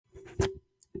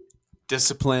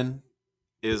Discipline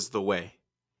is the way.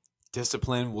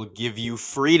 Discipline will give you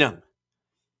freedom.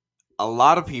 A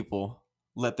lot of people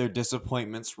let their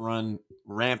disappointments run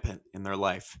rampant in their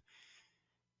life.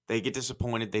 They get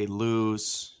disappointed, they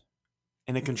lose,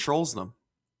 and it controls them.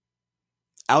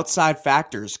 Outside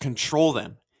factors control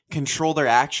them, control their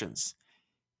actions.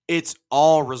 It's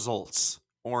all results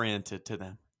oriented to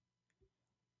them.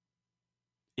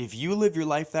 If you live your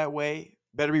life that way,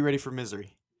 better be ready for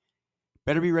misery.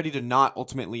 Better be ready to not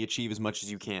ultimately achieve as much as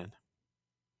you can.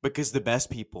 Because the best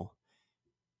people,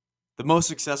 the most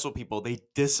successful people, they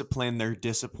discipline their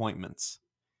disappointments.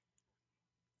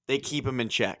 They keep them in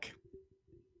check.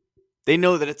 They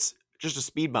know that it's just a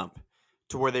speed bump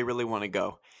to where they really want to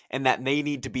go. And that they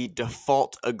need to be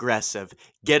default aggressive.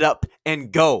 Get up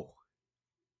and go.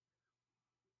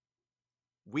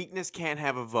 Weakness can't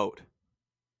have a vote.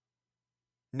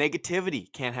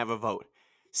 Negativity can't have a vote.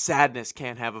 Sadness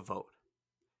can't have a vote.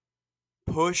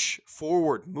 Push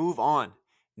forward. Move on.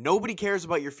 Nobody cares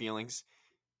about your feelings.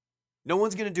 No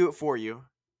one's going to do it for you.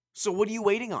 So what are you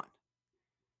waiting on?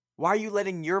 Why are you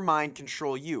letting your mind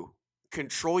control you?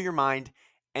 Control your mind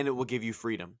and it will give you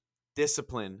freedom.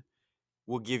 Discipline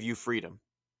will give you freedom.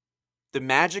 The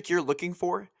magic you're looking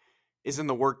for is in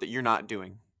the work that you're not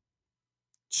doing.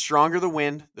 Stronger the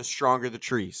wind, the stronger the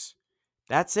trees.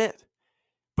 That's it.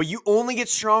 But you only get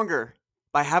stronger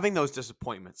by having those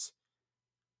disappointments.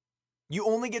 You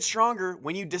only get stronger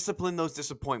when you discipline those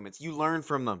disappointments. You learn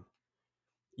from them.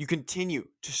 You continue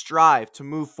to strive to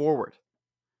move forward.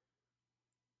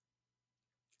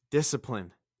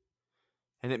 Discipline.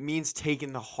 And it means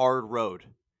taking the hard road.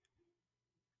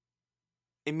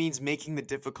 It means making the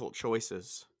difficult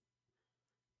choices.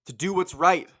 To do what's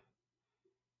right.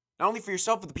 Not only for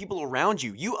yourself, but the people around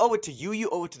you. You owe it to you. You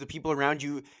owe it to the people around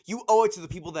you. You owe it to the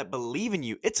people that believe in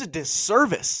you. It's a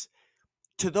disservice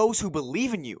to those who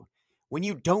believe in you when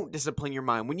you don't discipline your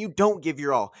mind, when you don't give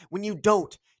your all, when you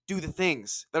don't do the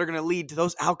things that are going to lead to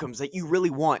those outcomes that you really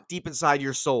want deep inside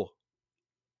your soul.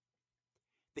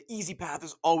 The easy path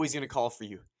is always going to call for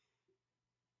you.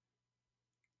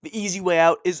 The easy way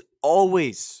out is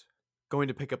always going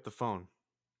to pick up the phone.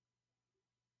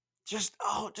 Just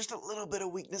a little bit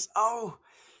of weakness.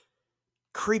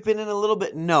 Creeping in a little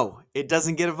bit. No, it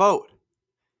doesn't get a vote.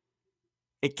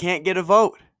 It can't get a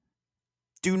vote.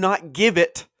 Do not give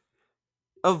it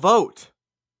a vote.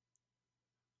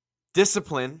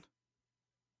 Discipline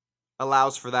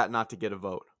allows for that not to get a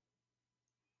vote.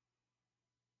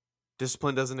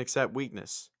 Discipline doesn't accept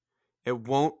weakness. It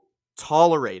won't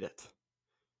tolerate it.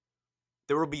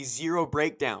 There will be zero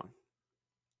breakdown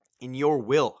in your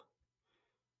will.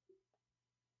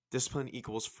 Discipline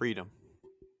equals freedom.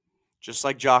 Just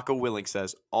like Jocko Willink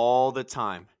says all the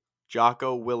time.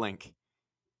 Jocko Willink.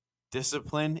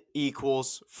 Discipline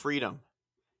equals freedom.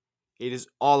 It is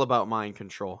all about mind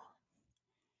control.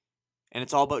 And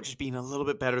it's all about just being a little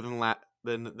bit better than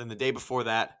the day before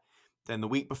that, than the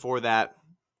week before that,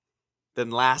 than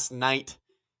last night,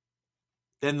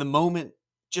 than the moment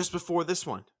just before this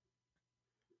one.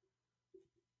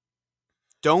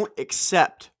 Don't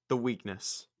accept the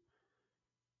weakness.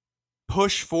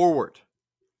 Push forward.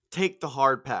 Take the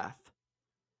hard path.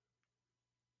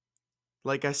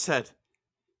 Like I said,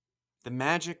 the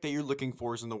magic that you're looking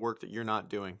for is in the work that you're not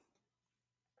doing.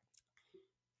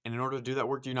 And in order to do that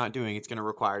work you're not doing, it's going to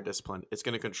require discipline. It's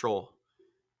going to control.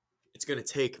 It's going to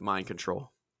take mind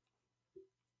control.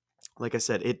 Like I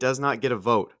said, it does not get a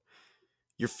vote.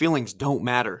 Your feelings don't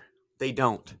matter. They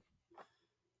don't.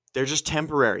 They're just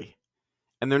temporary.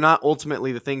 And they're not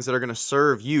ultimately the things that are going to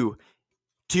serve you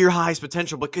to your highest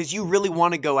potential because you really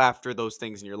want to go after those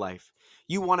things in your life.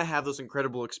 You want to have those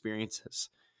incredible experiences.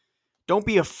 Don't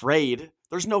be afraid.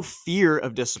 There's no fear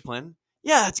of discipline.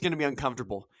 Yeah, it's going to be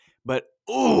uncomfortable, but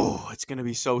it's going to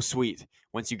be so sweet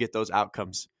once you get those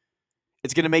outcomes.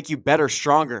 It's going to make you better,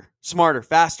 stronger, smarter,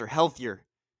 faster, healthier.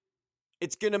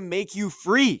 It's going to make you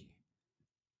free.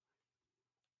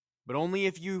 But only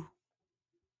if you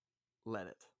let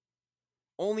it.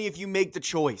 Only if you make the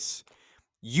choice.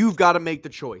 You've got to make the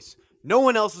choice. No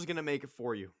one else is going to make it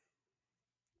for you.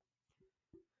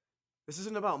 This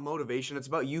isn't about motivation. It's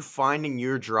about you finding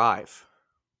your drive.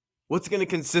 What's going to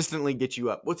consistently get you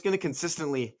up? What's going to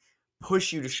consistently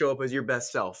push you to show up as your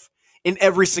best self in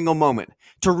every single moment?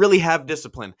 To really have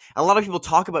discipline. A lot of people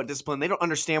talk about discipline. They don't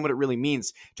understand what it really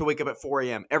means to wake up at 4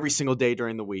 a.m. every single day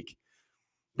during the week.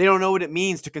 They don't know what it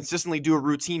means to consistently do a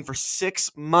routine for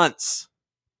 6 months.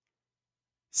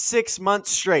 6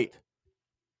 months straight.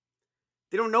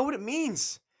 They don't know what it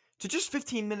means to just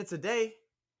 15 minutes a day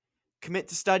commit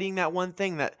to studying that one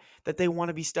thing that they want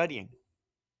to be studying.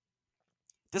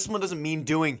 Discipline doesn't mean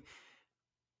doing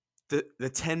the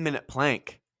 10-minute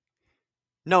plank.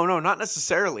 No, not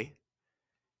necessarily.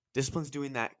 Discipline's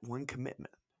doing that one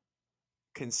commitment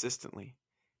consistently,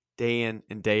 day in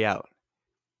and day out.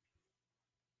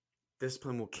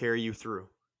 Discipline will carry you through.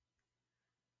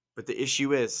 But the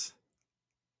issue is,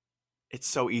 it's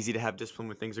so easy to have discipline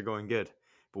when things are going good.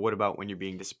 But what about when you're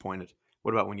being disappointed?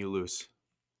 What about when you lose?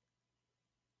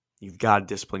 You've got to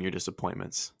discipline your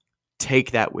disappointments.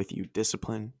 Take that with you.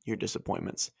 Discipline your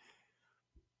disappointments.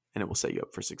 And it will set you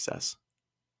up for success.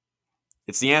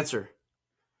 It's the answer.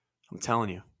 I'm telling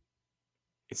you.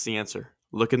 It's the answer.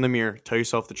 Look in the mirror. Tell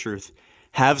yourself the truth.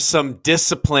 Have some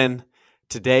discipline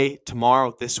today,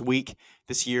 tomorrow, this week,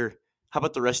 this year. How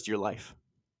about the rest of your life?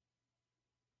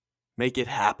 Make it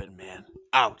happen, man.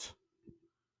 Out.